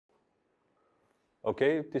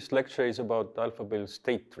Okay, this lecture is about Alphabill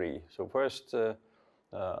State Tree. So first,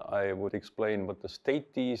 I would explain what the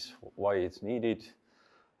state is, why it's needed,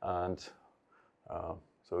 and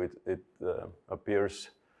so it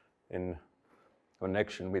appears in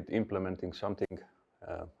connection with implementing something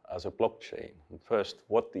as a blockchain. And first,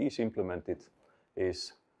 what is implemented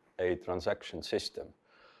is a transaction system.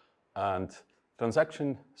 And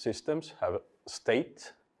transaction systems have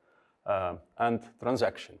state and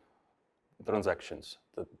transactions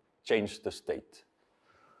that change the state.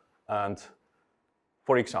 And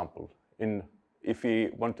for example, if we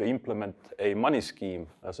want to implement a money scheme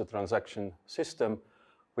as a transaction system,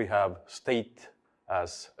 we have state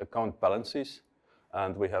as account balances,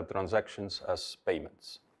 and we have transactions as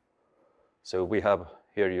payments. So we have,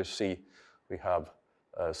 here you see, we have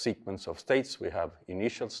a sequence of states. We have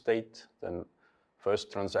initial state, then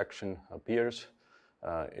first transaction appears,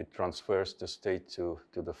 it transfers the state to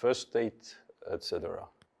the first state, etc.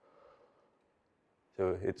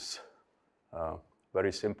 So it's a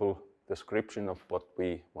very simple description of what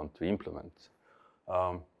we want to implement.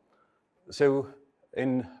 So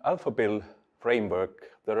in Alphabill framework,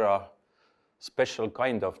 there are special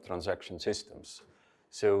kind of transaction systems.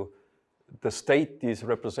 So the state is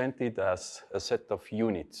represented as a set of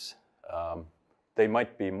units. They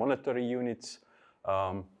might be monetary units.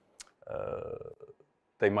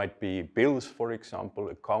 They might be bills, for example,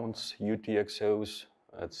 accounts, UTXOs,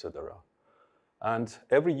 etc. And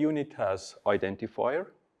every unit has identifier.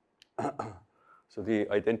 So the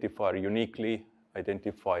identifier uniquely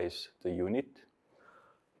identifies the unit.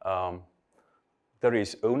 There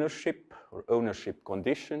is ownership or ownership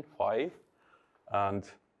condition, phi. And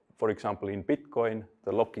for example, in Bitcoin,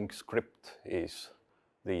 the locking script is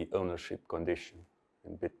the ownership condition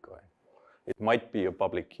in Bitcoin. It might be a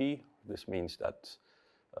public key. This means that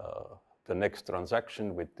the next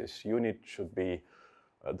transaction with this unit should be,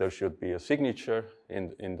 there should be a signature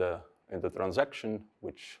in the transaction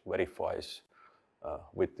which verifies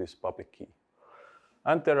with this public key.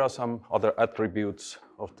 And there are some other attributes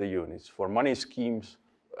of the units. For money schemes,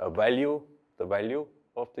 the value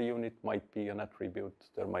of the unit might be an attribute.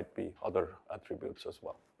 There might be other attributes as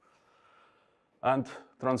well. And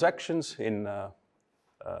transactions in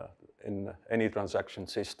any transaction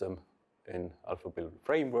system in Alphabill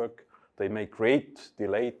framework, they may create,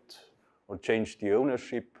 delete, or change the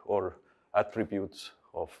ownership or attributes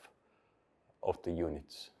of the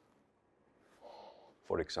units.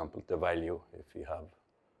 For example, the value if we have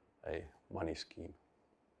a money scheme.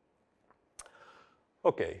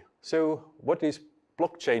 Okay, so what is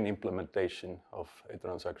blockchain implementation of a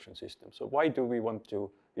transaction system? So why do we want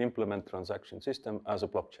to implement transaction system as a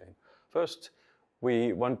blockchain? First,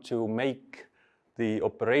 we want to make the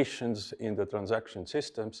operations in the transaction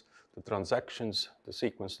systems, the transactions, the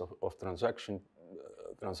sequence of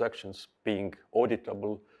transactions being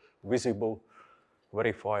auditable, visible,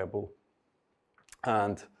 verifiable.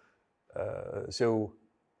 And so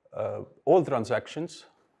all transactions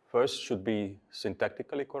first should be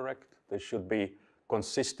syntactically correct. They should be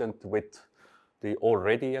consistent with the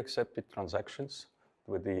already accepted transactions,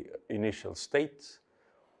 with the initial states.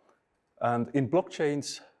 And in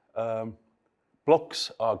blockchains,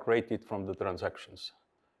 blocks are created from the transactions.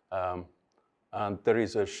 And there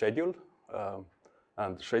is a schedule,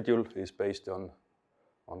 and the schedule is based on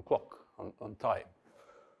clock, on time.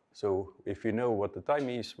 So if we know what the time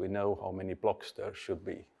is, we know how many blocks there should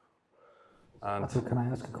be. And so can I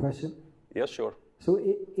ask a question? Yes, sure. So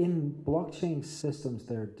in blockchain systems,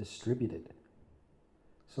 they're distributed.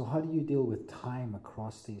 So how do you deal with time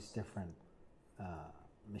across these different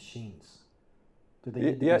machines? Do they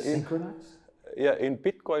need to be synchronized? In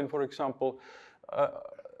Bitcoin, for example,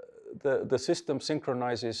 the system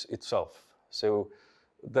synchronizes itself. So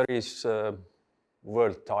there is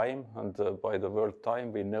world time, and by the world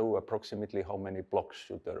time, we know approximately how many blocks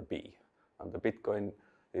should there be. And the Bitcoin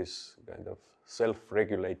is kind of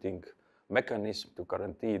self-regulating mechanism to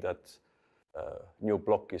guarantee that new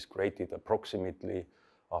block is created approximately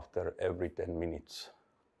after every 10 minutes.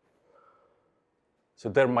 So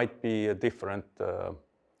there might be different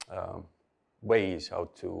ways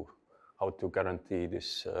how to guarantee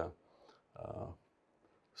this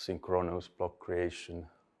synchronous block creation.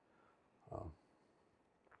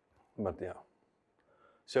 But yeah.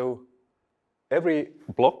 So every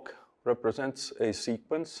block represents a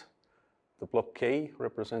sequence. The block K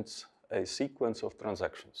represents a sequence of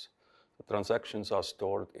transactions. The transactions are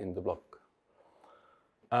stored in the block.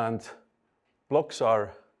 And blocks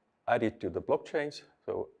are added to the blockchains.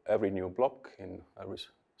 So every new block in every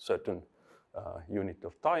certain unit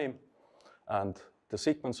of time. And the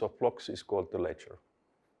sequence of blocks is called the ledger.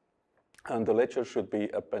 And the ledger should be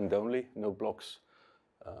append only, no blocks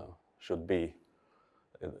should be,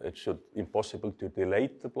 it should impossible to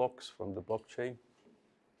delete the blocks from the blockchain.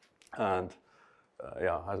 And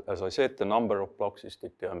yeah, as I said, the number of blocks is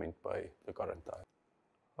determined by the current time.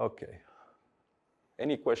 Okay.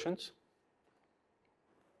 Any questions?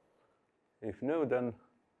 If no, then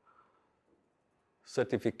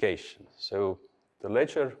certification. So the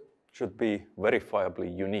ledger should be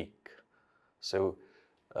verifiably unique. So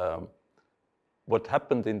what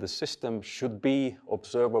happened in the system should be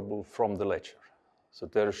observable from the ledger. So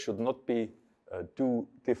there should not be two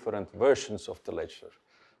different versions of the ledger.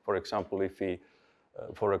 For example, if we,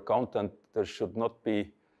 for accountant, there should not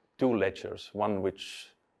be two ledgers, one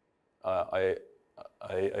which I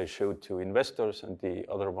showed to investors and the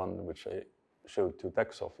other one which I showed to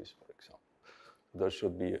tax office, for example. There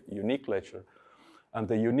should be a unique ledger. And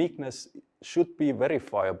the uniqueness should be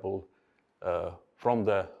verifiable from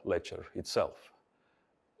the ledger itself,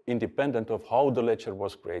 independent of how the ledger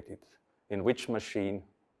was created, in which machine,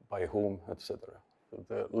 by whom, etc. So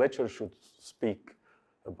the ledger should speak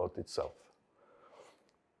about itself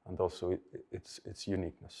and also its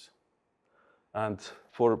uniqueness. And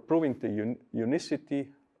for proving the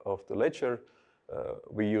unicity of the ledger,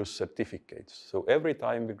 we use certificates. So every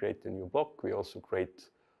time we create a new block, we also create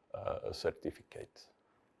a certificate.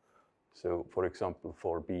 So for example,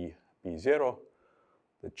 for B0,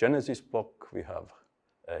 the Genesis block, we have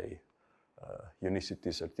a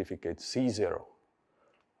unicity certificate C0.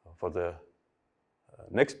 For the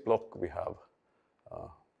next block, we have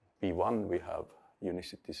B1, we have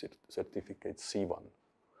unicity certificate C1.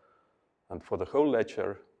 And for the whole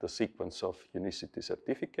ledger, the sequence of unicity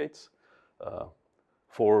certificates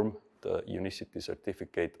form the unicity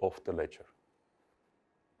certificate of the ledger.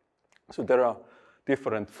 So there are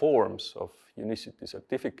different forms of unicity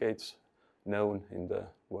certificates known in the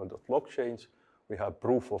world of blockchains. We have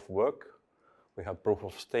proof of work, we have proof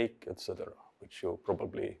of stake, etc., which you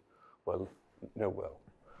probably know well.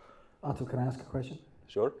 Ahto, can I ask a question?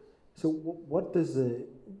 Sure. So what does the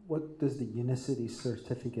unicity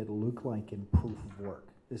certificate look like in proof of work?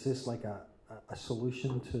 Is this like a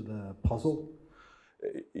solution to the puzzle?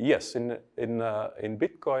 Yes, in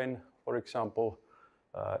Bitcoin, for example,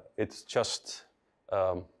 it's just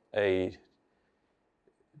a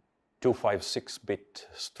 256-bit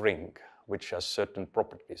string which has certain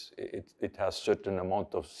properties. It has certain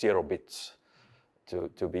amount of 0 bits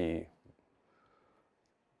to be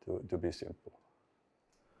simple.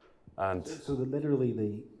 And so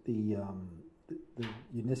literally the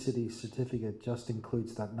unicity certificate just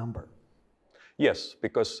includes that number. Yes,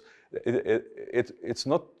 because it's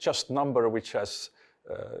not just number which has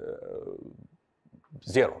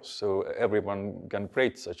zeros, so everyone can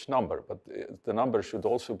create such number, but the number should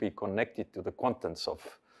also be connected to the contents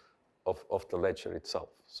of the ledger itself.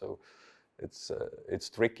 So it's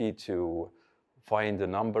tricky to find a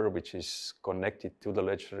number which is connected to the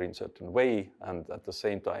ledger in a certain way and at the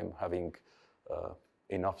same time having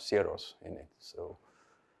enough zeros in it. So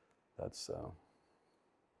that's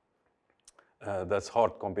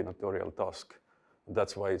hard combinatorial task.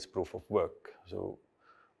 That's why it's proof of work. So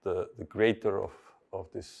the creator of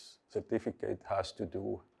this certificate has to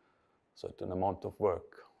do a certain amount of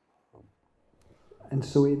work. And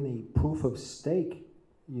so in the proof of stake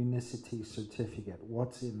unicity certificate,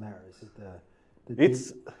 what's in there? Is it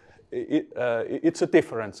it's a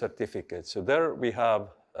different certificate. So there we have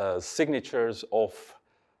signatures of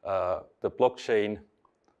the blockchain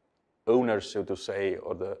owners, so to say,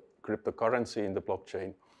 or the cryptocurrency in the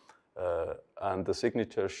blockchain, and the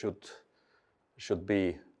signature should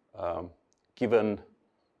be given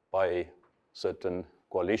by certain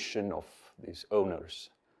coalition of these owners.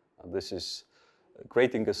 And this is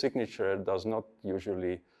creating a signature does not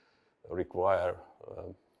usually require a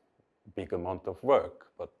big amount of work,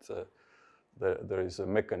 but there is a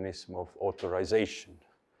mechanism of authorization.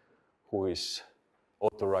 Who is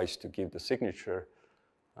authorized to give the signature,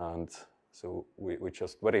 and so we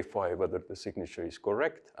just verify whether the signature is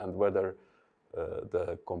correct and whether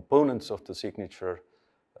the components of the signature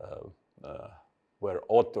were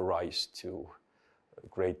authorized to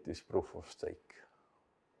create this proof of stake.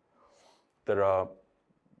 There are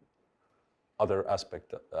other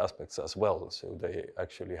aspects as well. So they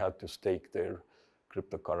actually have to stake their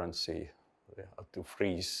cryptocurrency, they have to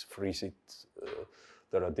freeze it.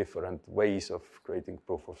 There are different ways of creating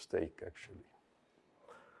proof of stake, actually.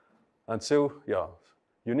 And so, yeah,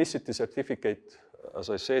 unicity certificate, as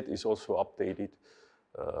I said, is also updated.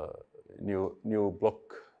 New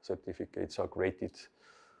block certificates are created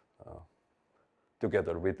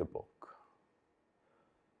together with the block.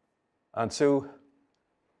 And so,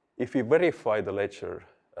 if we verify the ledger,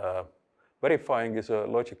 verifying is a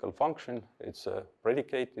logical function. It's a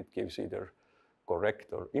predicate. It gives either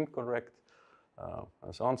correct or incorrect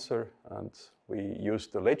as answer. And we use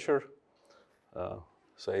the ledger.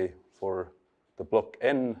 Say for the block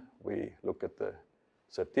N, we look at the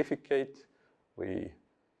certificate. We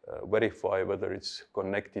verify whether it's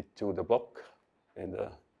connected to the block in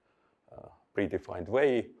the predefined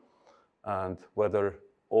way, and whether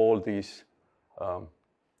all these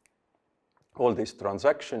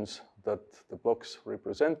transactions that the blocks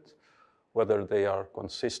represent, whether they are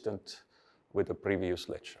consistent with the previous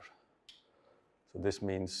ledger. So this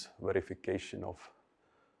means verification of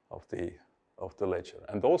the ledger.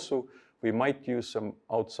 And also, we might use some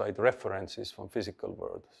outside references from physical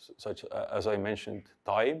world, such as I mentioned,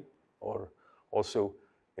 time, or also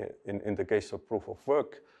in the case of proof of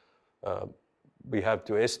work, we have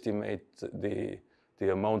to estimate the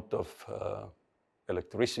amount of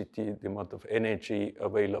electricity, the amount of energy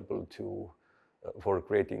available for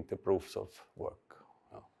creating the proofs of work.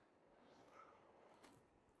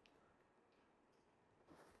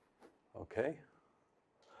 Okay.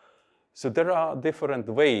 So there are different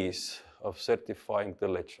ways of certifying the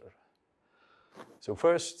ledger. So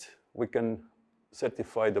first, we can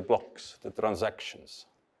certify the blocks, the transactions.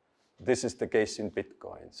 This is the case in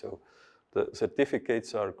Bitcoin. So the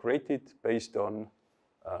certificates are created based on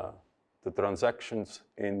the transactions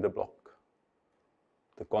in the block,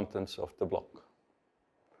 the contents of the block.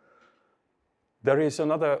 There is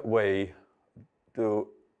another way to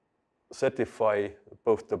certify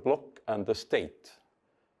both the block and the state.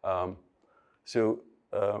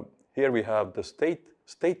 Here we have the state.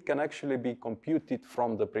 State can actually be computed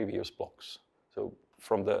from the previous blocks, so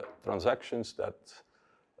from the transactions that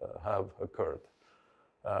have occurred,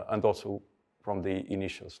 and also from the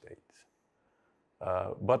initial state.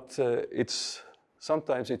 But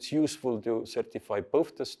sometimes it's useful to certify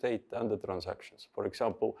both the state and the transactions. For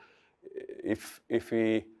example, if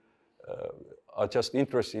we are just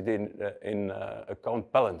interested in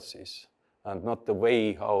account balances and not the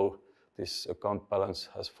way how this account balance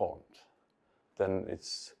has formed, then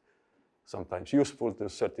it's sometimes useful to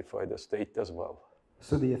certify the state as well.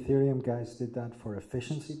 So the Ethereum guys did that for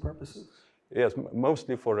efficiency purposes? Yes,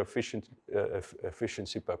 mostly for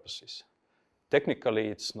efficiency purposes. Technically,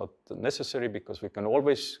 it's not necessary because we can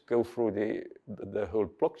always go through the whole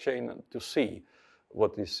blockchain to see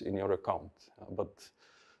what is in your account. But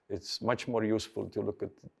it's much more useful to look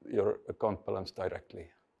at your account balance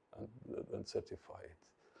directly and certify it.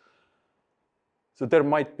 So there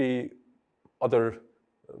might be other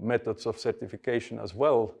methods of certification as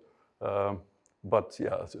well, but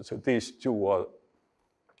yeah, so these two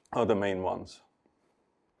are the main ones.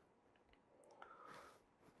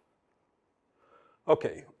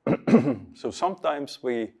 Okay, so sometimes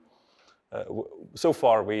so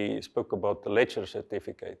far we spoke about the ledger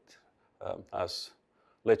certificate as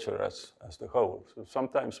ledger as the whole. So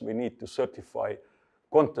sometimes we need to certify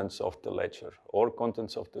contents of the ledger or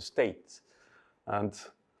contents of the state. And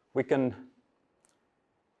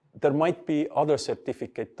there might be other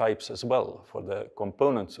certificate types as well for the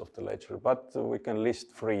components of the ledger, but we can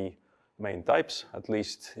list 3 main types, at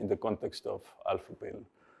least in the context of Alphabill.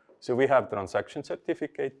 So we have transaction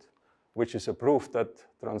certificate, which is a proof that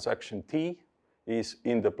transaction T is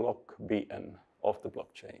in the block Bn of the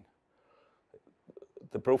blockchain.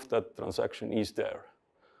 The proof that transaction is there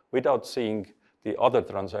without seeing the other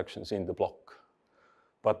transactions in the block.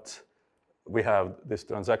 But we have this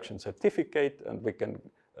transaction certificate, and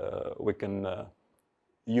we can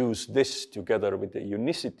use this together with the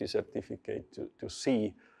unicity certificate to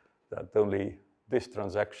see that only this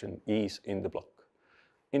transaction is in the block,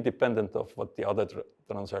 independent of what the other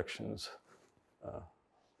transactions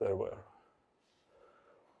there were.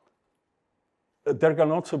 There can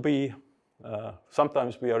also be,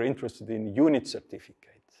 sometimes we are interested in unit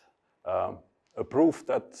certificate, a proof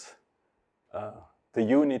that the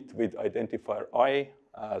unit with identifier I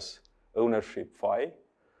has ownership phi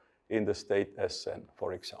in the state Sn,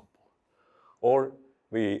 for example. Or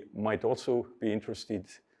we might also be interested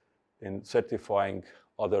in certifying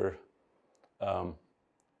other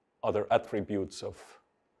attributes of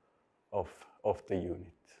the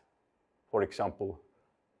unit. For example,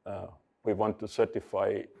 we want to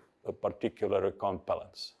certify a particular account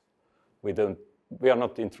balance. We are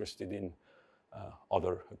not interested in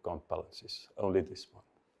other account balances, only this one.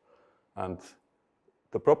 And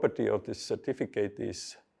the property of this certificate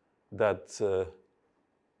is that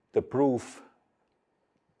the proof,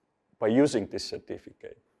 by using this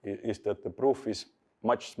certificate, is that the proof is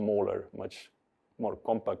much smaller, much more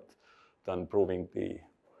compact than proving the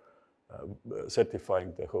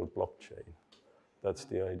certifying the whole blockchain. That's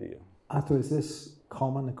the idea. Ahto, is this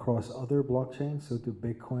common across other blockchains? So do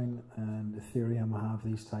Bitcoin and Ethereum have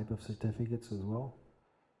these type of certificates as well?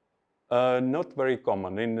 Not very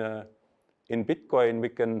common. In Bitcoin, we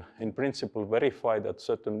can, in principle, verify that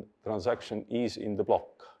certain transaction is in the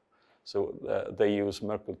block. So they use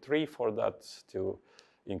Merkle tree for that to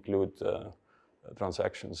include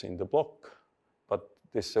transactions in the block. But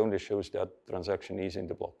this only shows that transaction is in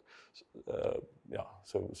the block. Yeah,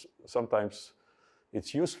 so sometimes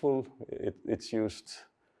it's useful. It's used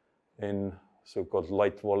in so-called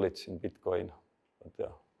light wallets in Bitcoin. But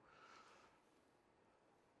yeah,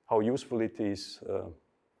 how useful it is,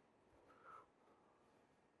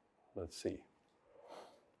 let's see.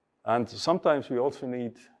 And sometimes we also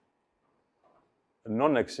need a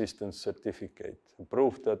non-existent certificate, a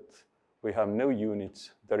proof that we have no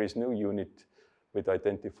units. There is no unit with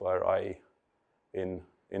identifier I in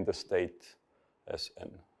the state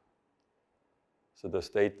Sn. So the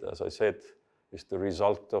state, as I said, is the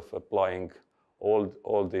result of applying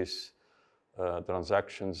all these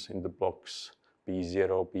transactions in the blocks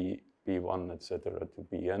B0, B1, etc. to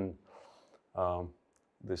Bn.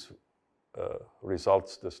 This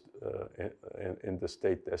results in the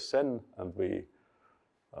state Sn, and we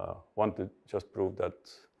want to just prove that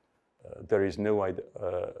there is no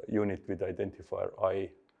unit with identifier I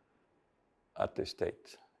at the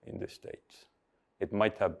state, in this state. It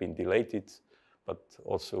might have been deleted, but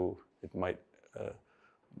also it might,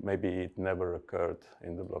 maybe it never occurred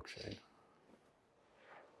in the blockchain.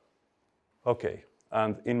 Okay,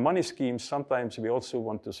 and in money schemes, sometimes we also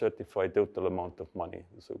want to certify total amount of money,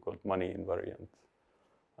 the so-called money invariant.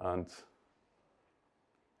 And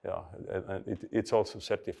yeah, it's also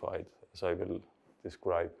certified, as I will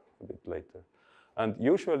describe a bit later. And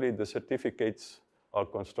usually the certificates are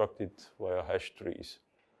constructed via hash trees.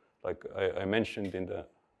 Like I mentioned in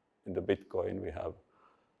the Bitcoin, we have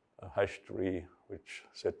a hash tree which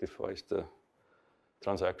certifies the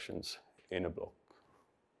transactions in a block.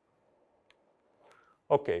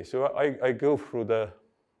 Okay, so I go through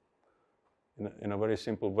in a very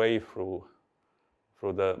simple way through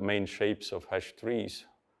the main shapes of hash trees,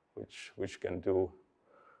 which can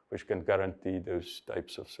guarantee those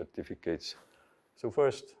types of certificates. So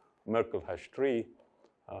first, Merkle hash tree.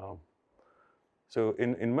 So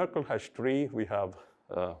in Merkle hash tree, we have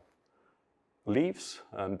leaves,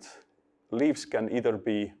 and leaves can either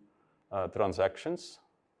be transactions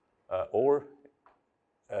or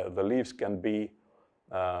the leaves can be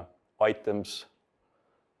items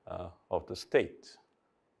of the state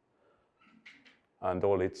and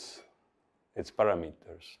all its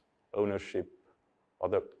parameters, ownership,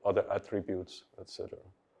 other attributes, etc.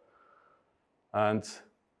 And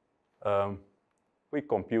we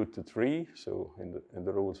compute the tree. So in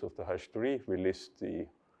the rules of the hash tree, we list the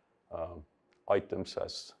items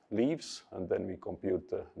as leaves, and then we compute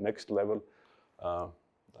the next level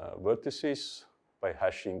vertices by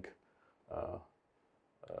hashing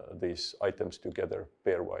these items together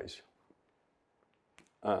pairwise.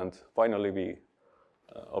 And finally, we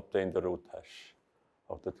obtain the root hash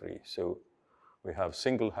of the tree. So we have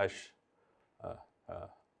single hash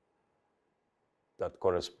that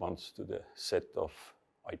corresponds to the set of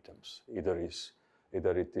items. Either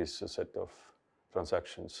it is a set of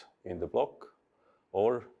transactions in the block,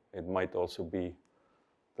 or it might also be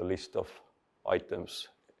the list of items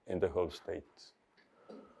in the whole state.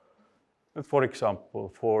 And for example,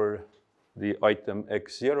 for the item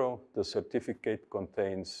x0, the certificate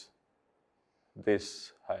contains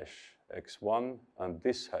this hash x1 and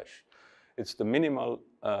this hash. It's the minimal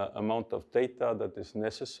amount of data that is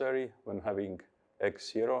necessary when having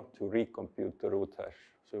x0 to recompute the root hash.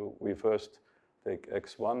 So we first take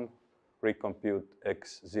x1, recompute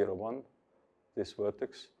x01, this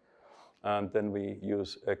vertex, and then we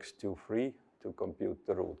use x23 to compute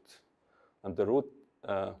the root. And the root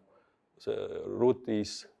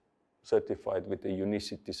is certified with a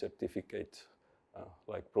unicity certificate,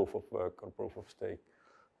 like proof of work or proof of stake,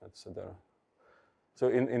 etc. So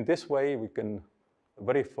in this way, we can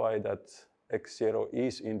verify that x0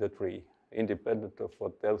 is in the tree, independent of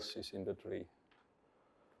what else is in the tree.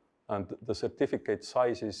 And the certificate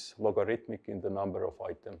size is logarithmic in the number of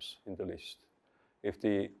items in the list. If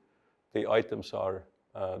the items are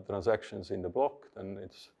transactions in the block, then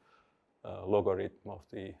it's logarithm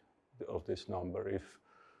of this number.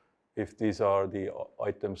 If these are the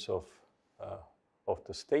items of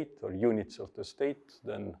the state or units of the state,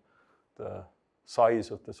 then the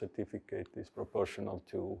size of the certificate is proportional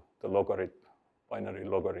to the logarithm, binary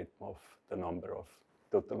logarithm of the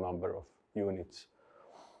total number of units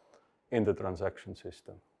in the transaction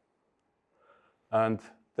system. And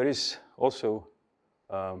there is also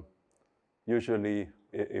usually,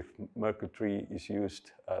 if Merkle tree is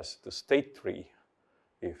used as the state tree,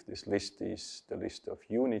 if this list is the list of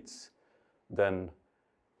units, then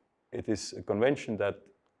it is a convention that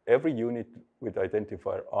every unit with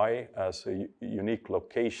identifier I has a unique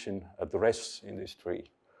location address in this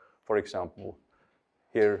tree. For example,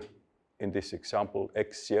 here in this example,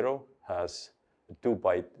 x0 has a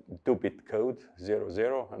 2-bit code,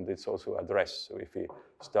 00, and it's also address. So if we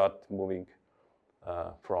start moving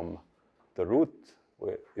from the root,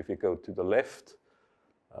 if we go to the left,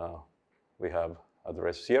 we have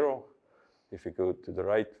address 0. If we go to the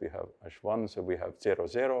right, we have #1, so we have 0,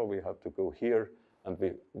 0. We have to go here, and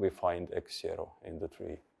we find x0 in the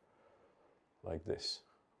tree, like this.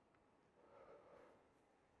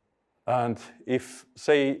 And if,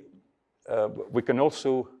 say, we can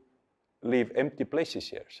also leave empty places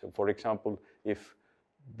here. So for example, if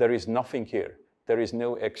there is nothing here, there is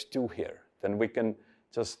no x2 here, then we can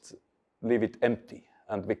just leave it empty.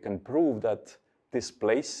 And we can prove that this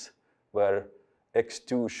place where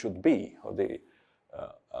x2 should be, or the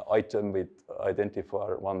item with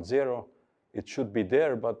identifier 1, 0, it should be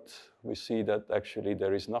there, but we see that actually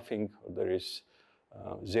there is nothing, or there is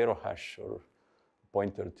 0 hash or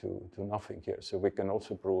pointer to nothing here. So we can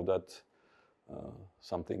also prove that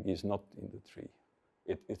something is not in the tree.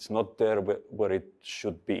 It's not there where it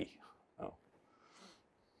should be. Oh.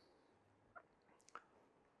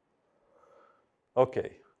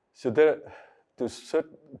 Okay, so there, to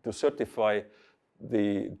certify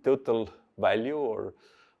the total value or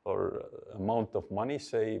amount of money,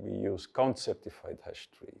 say we use count certified hash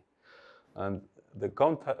tree. And the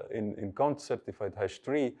in count certified hash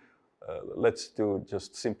tree, let's do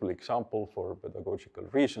just simple example for pedagogical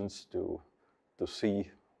reasons to see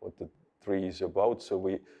what the tree is about. So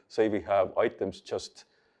we say we have items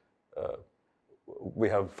we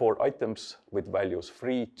have 4 items with values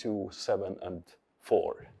 3, 2, 7, and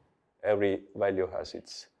 4. Every value has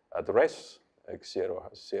its address. X0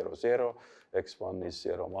 has 0, 0, X1 is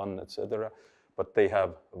 0, 1, etc. But they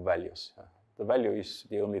have values. The value is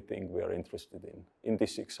the only thing we are interested in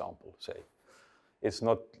this example, say. It's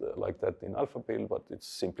not like that in Alphabill, but it's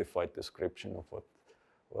simplified description of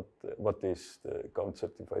what is the count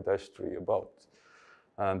certified hash tree about.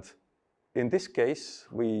 And in this case,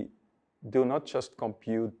 we do not just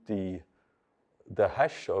compute the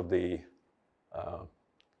hash of the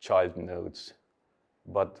child nodes,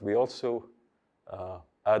 but we also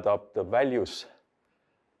add up the values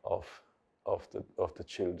of the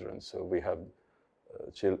children. So we have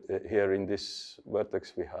here in this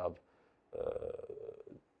vertex we have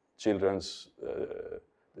children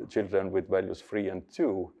with values 3 and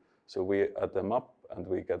 2. So we add them up and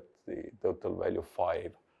we get the total value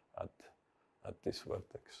 5 at this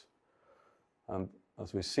vertex. And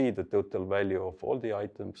as we see, the total value of all the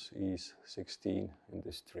items is 16 in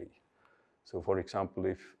this tree. So for example,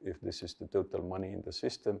 if this is the total money in the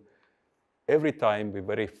system, every time we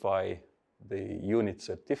verify the unit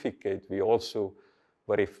certificate, we also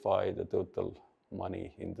verify the total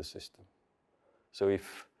money in the system. So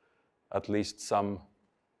if at least some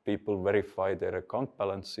people verify their account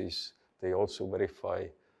balances, they also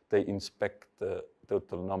they inspect the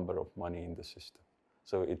total number of money in the system.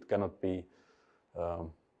 So it cannot be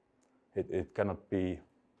it cannot be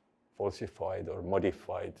falsified or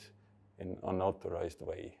modified in unauthorized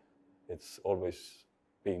way. It's always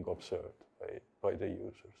being observed by the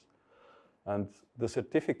users. And the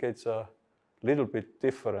certificates are a little bit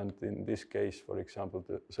different in this case. For example,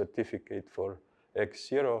 the certificate for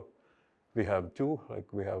X0, we have 2,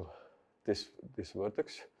 like we have this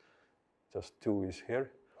vertex, just 2 is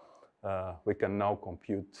here. We can now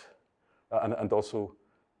compute, and also,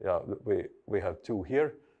 yeah, we have 2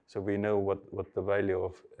 here, so we know what the value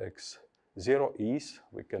of X0 is.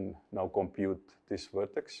 We can now compute this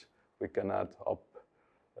vertex. We can add up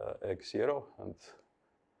X0 and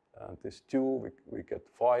this 2, we get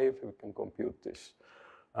 5, we can compute this.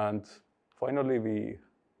 And finally,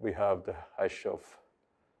 we have the hash of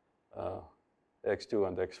X2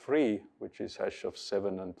 and X3, which is hash of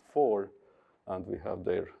 7 and 4, and we have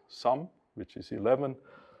their sum, which is 11,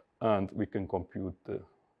 and we can compute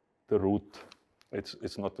the root.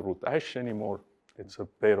 It's not root hash anymore, it's a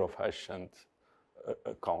pair of hash and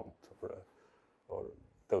a count or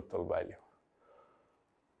total value.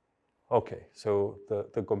 Okay, so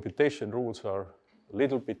the computation rules are a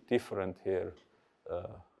little bit different here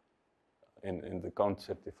in the count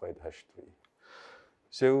certified hash tree.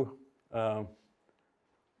 So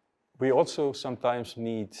we also sometimes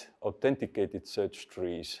need authenticated search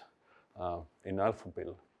trees in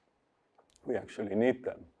Alphabill. We actually need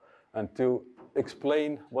them. And to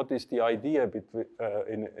explain what is the idea between,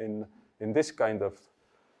 in this kind of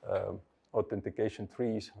authentication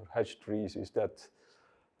trees or hash trees is that,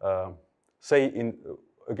 say,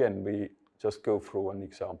 again, we just go through an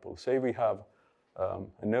example. Say we have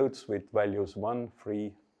nodes with values 1,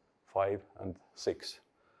 3, 5, and 6,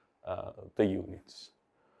 the units.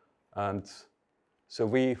 And so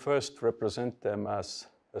we first represent them as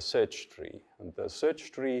a search tree. And the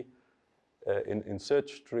search tree, in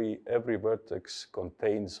search tree, every vertex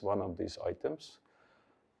contains one of these items.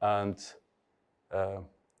 And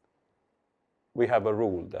we have a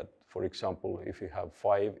rule that, for example, if you have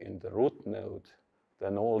 5 in the root node,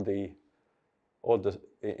 then in all the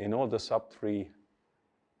subtree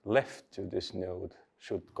left to this node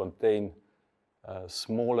should contain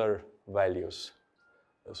smaller values,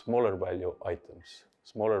 smaller value items,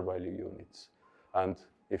 smaller value units. And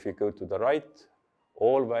if you go to the right,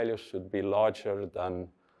 all values should be larger than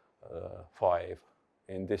 5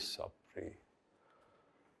 in this subtree.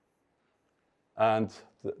 And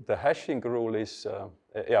the hashing rule is,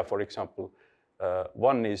 for example,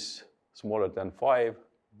 1 is smaller than 5.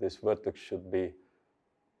 This vertex should be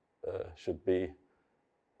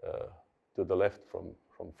to the left from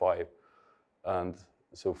 5. And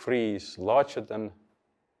so 3 is larger than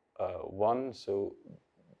 1, so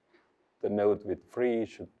the node with 3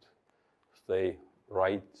 should stay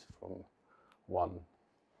right from 1.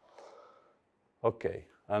 Okay,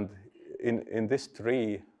 and in this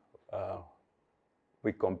tree,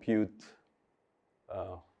 we compute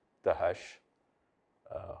the hash.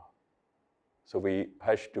 So we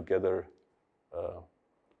hash together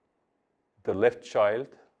the left child,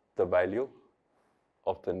 the value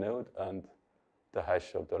of the node, and the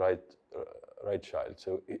hash of the right child.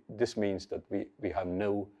 So this means that we have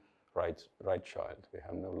no right child. We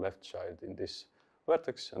have no left child in this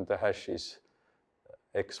vertex, and the hash is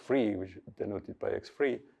x3, which is denoted by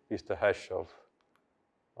x3, is the hash of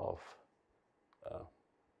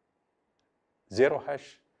 0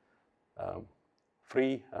 hash,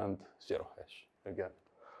 3, and 0 hash again.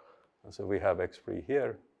 And so we have x3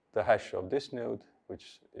 here. The hash of this node,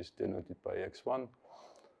 which is denoted by x1,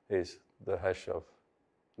 is the hash of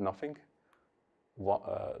nothing,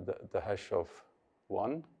 the hash of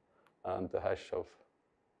 1, and the hash of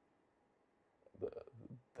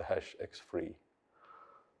the hash x3.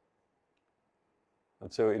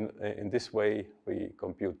 And so in this way, we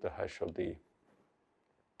compute the hash of the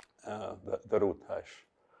root hash.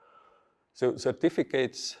 So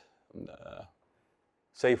certificates,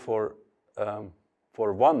 say for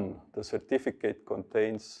 1, the certificate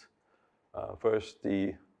contains first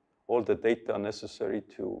all the data necessary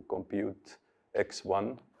to compute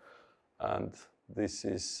x1, and this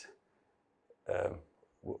is,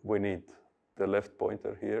 we need the left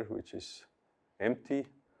pointer here, which is empty.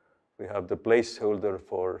 We have the placeholder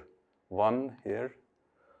for 1 here.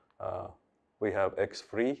 We have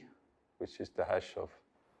x3, which is the hash of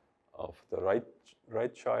the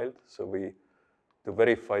right child. So to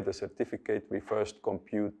verify the certificate, we first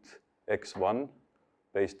compute x1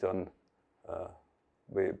 based on,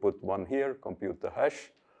 we put 1 here, compute the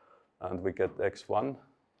hash, and we get x1.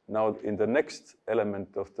 Now, in the next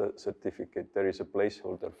element of the certificate, there is a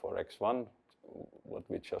placeholder for x1, what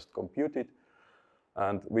we just computed.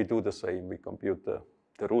 And we do the same. We compute the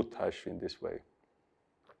root hash in this way.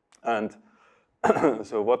 And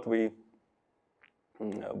so what we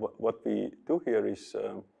do here is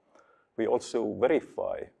we also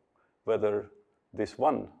verify whether this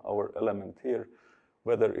 1, our element here,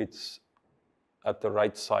 whether it's at the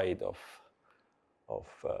right side of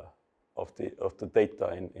the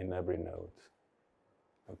data in every node.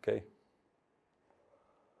 Okay.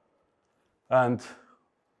 And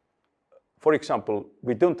for example,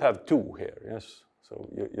 we don't have 2 here, yes? So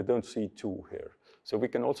you don't see 2 here. So we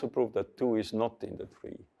can also prove that 2 is not in the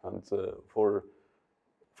tree. And for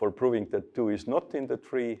proving that 2 is not in the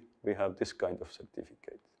tree, we have this kind of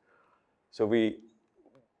certificate. So we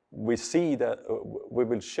see that, we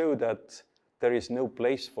will show that there is no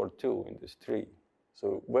place for 2 in this tree.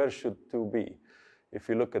 So where should 2 be? If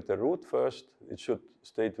you look at the root first, it should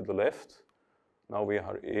stay to the left. Now we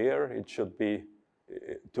are here, it should be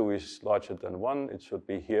 2 is larger than 1, it should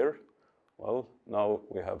be here. Well, now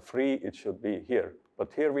we have 3, it should be here.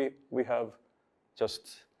 But here we have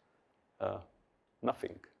just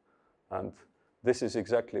nothing. And this is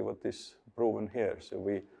exactly what is proven here. So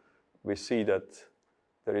we see that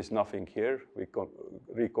there is nothing here. We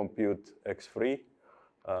recompute x3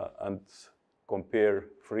 and compare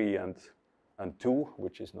 3 and 2,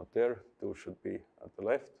 which is not there. 2 should be at the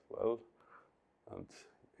left. Well, and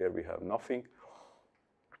here we have nothing.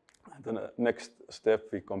 And then the next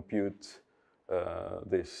step, we compute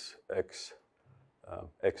this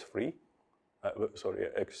x3, sorry,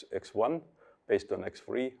 x1 based on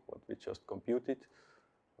x3, what we just computed.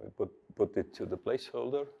 We put it to the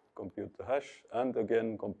placeholder, compute the hash, and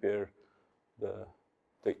again compare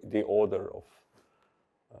the order of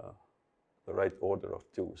the right order of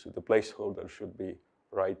 2. So the placeholder should be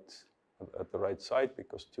right at the right side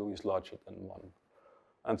because 2 is larger than 1,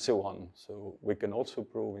 and so on. So we can also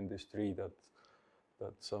prove in this tree that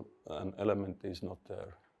an element is not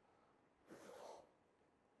there.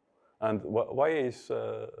 And why is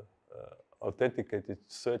authenticated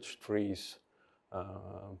search trees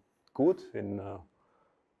good in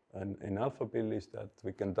Alphabill is that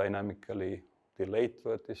we can dynamically delete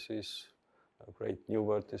vertices, create new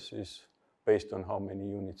vertices based on how many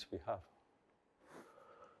units we have.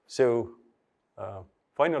 So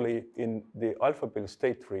finally, in the Alphabill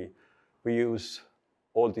state tree, we use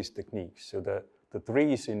all these techniques. So the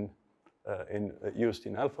trees used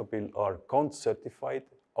in Alphabill are count-certified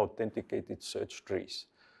authenticated search trees.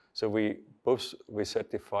 So we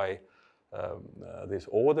certify this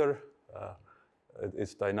order.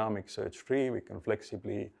 It's dynamic search tree. We can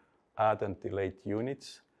flexibly add and delete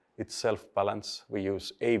units. It's self-balance. We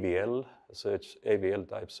use AVL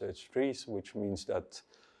type search trees, which means that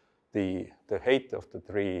the height of the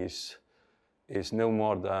tree is no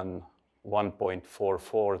more than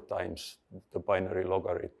 1.44 times the binary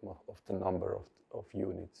logarithm of the number of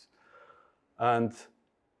units. And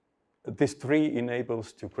this tree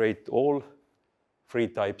enables to create all 3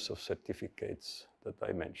 types of certificates that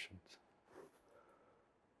I mentioned.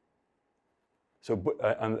 So,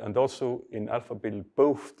 and also in Alphabill,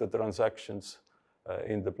 both the transactions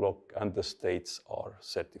in the block and the states are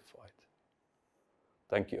certified.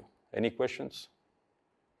 Thank you. Any questions?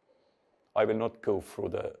 I will not go through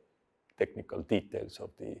the technical details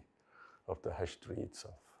of the hash tree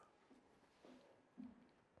itself.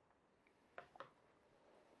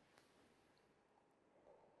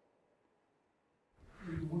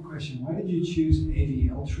 One question, why did you choose an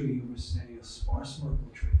AVL tree over, say, a sparse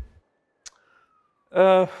Merkle tree?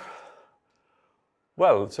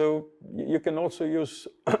 Well, so you can also use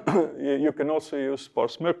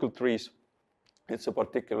sparse Merkle trees. It's a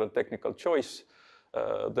particular technical choice.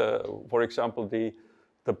 For example, the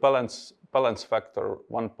balance factor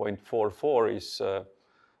 1.44 is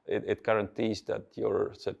it guarantees that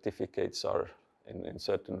your certificates are in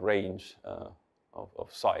certain range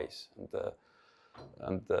of size.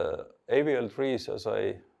 And the AVL trees, as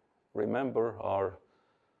I remember, are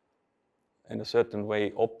in a certain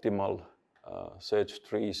way optimal search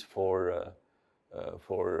trees for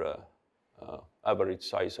average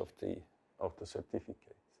size of the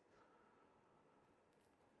certificate.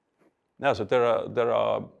 Now, so there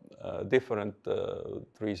are different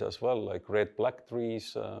trees as well, like red-black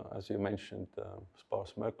trees, as you mentioned,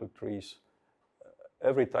 sparse Merkle trees.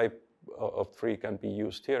 Every type of tree can be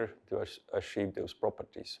used here to achieve those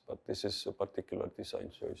properties, but this is a particular design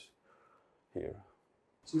choice here.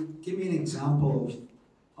 So give me an example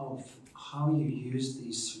of how you use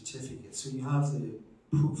these certificates. So you have the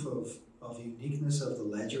proof of uniqueness of the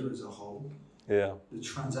ledger as a whole. Yeah. The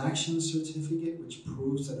transaction certificate, which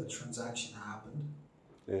proves that a transaction happened.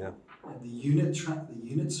 Yeah. And the unit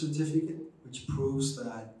certificate, which proves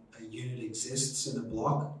that a unit exists in a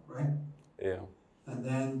block, right? Yeah. And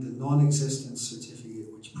then the non-existent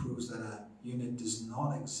certificate, which proves that a unit does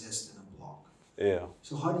not exist in a block. Yeah.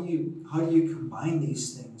 So how do you combine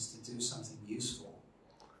these things to do something useful?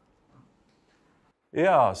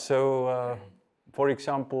 Yeah. So, for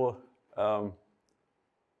example,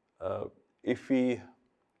 if we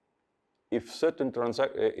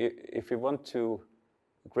want to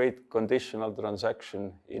create conditional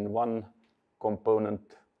transaction in one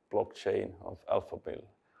component blockchain of Alphabill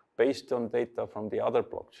based on data from the other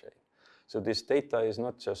blockchain. So this data is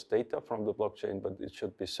not just data from the blockchain, but it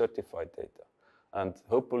should be certified data. And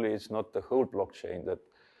hopefully it's not the whole blockchain that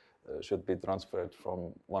should be transferred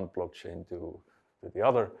from one blockchain to the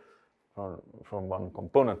other, from one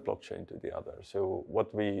component blockchain to the other. So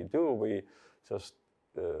what we do, we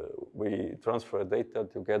transfer data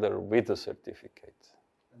together with the certificate.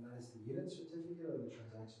 And that is the unit certificate or the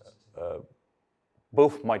transaction certificate?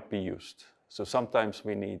 Both might be used. So sometimes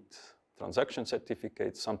we need transaction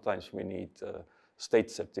certificates, sometimes we need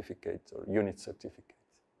state certificate or unit certificate.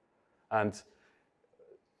 And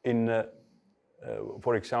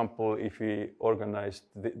for example, if we organize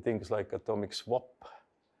things like atomic swap,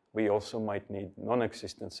 we also might need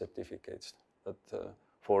non-existent certificates that,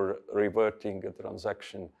 for reverting a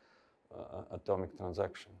transaction, atomic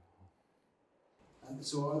transaction. And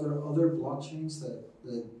so, are there other blockchains that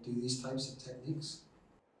do these types of techniques?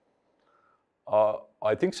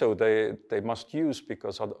 I think so. They must use,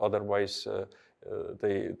 because otherwise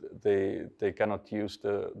they cannot use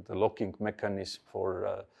the locking mechanism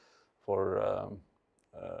for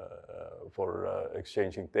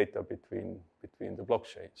exchanging data between the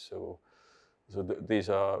blockchains. So these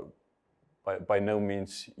are by no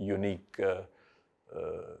means unique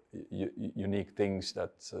unique things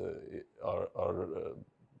that are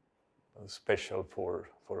special for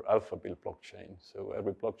Alphabill blockchain. So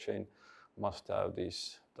every blockchain must have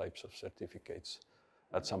these types of certificates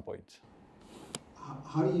at some point.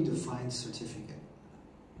 How do you define certificate?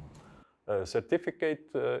 A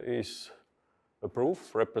certificate is a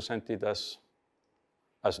proof represented as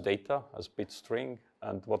data, as bit string,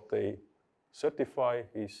 and what they certify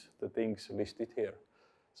is the things listed here.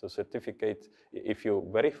 So certificate, if you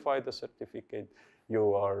verify the certificate,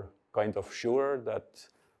 you are kind of sure that,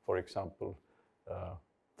 for example,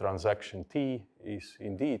 transaction T is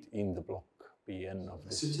indeed in the block Bn of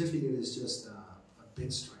this. A certificate is just a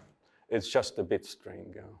bit string. It's just a bit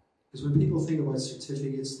string. Because when people think about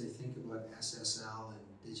certificates, they think about SSL and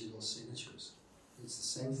digital signatures. It's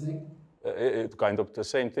the same thing? It's kind of the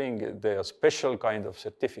same thing. They are special kind of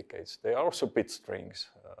certificates. They are also bit strings.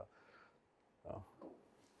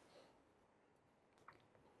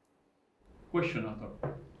 Question, Ahto.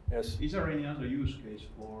 Yes. Is there any other use case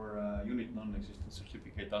for unit non-existent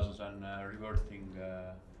certificate other than reverting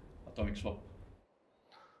atomic swap?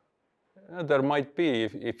 There might be,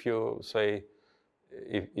 if you say,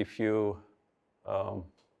 if you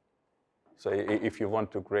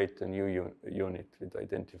want to create a new unit with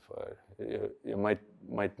identifier, you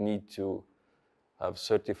might need to have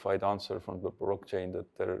certified answer from the blockchain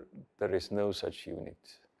that there is no such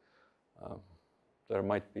unit. There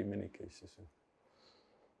might be many cases.